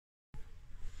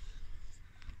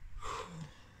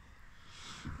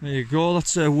There you go,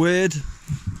 that's Wade.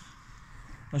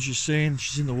 As you're seeing,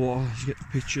 she's in the water, you get the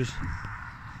pictures.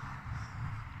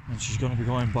 And she's going to be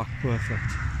going back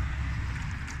perfect.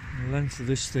 The length of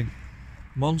this thing.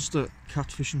 Monster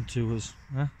catfishing tours.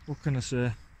 What can I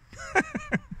say?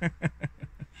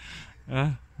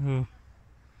 Oh.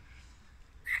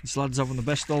 This lad's having the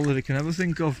best haul that he can ever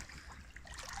think of.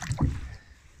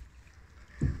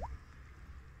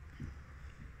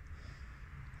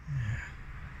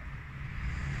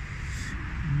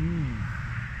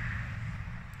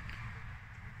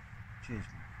 Cheers,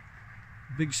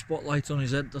 Big spotlight on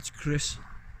his head, that's Chris.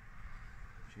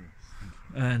 cheers.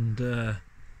 And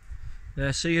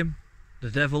there, see him,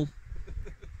 the devil.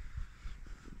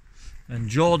 And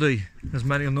Geordie, as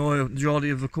many will know, Geordie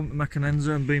have come to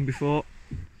Mackenenza and been before.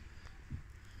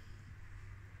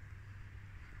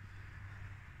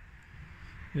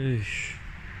 Eesh.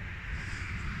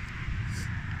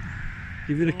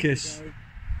 Give it a kiss.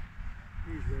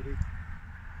 He's ready.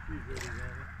 She's ready,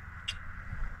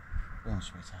 Go on,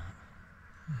 sweetheart.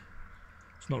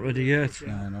 It's not ready yet.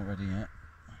 No, not ready yet.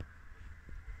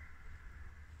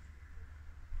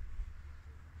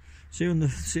 See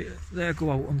when there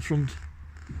go out on the front.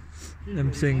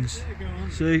 Them things.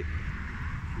 See?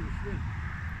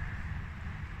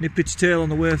 Nip its tail on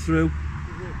the way through.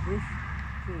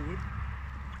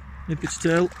 Nip its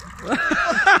tail.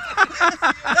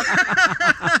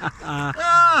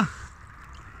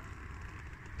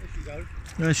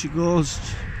 There she goes.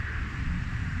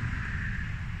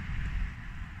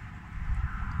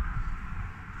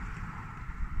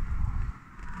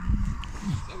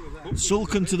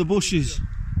 Sulking to the bushes.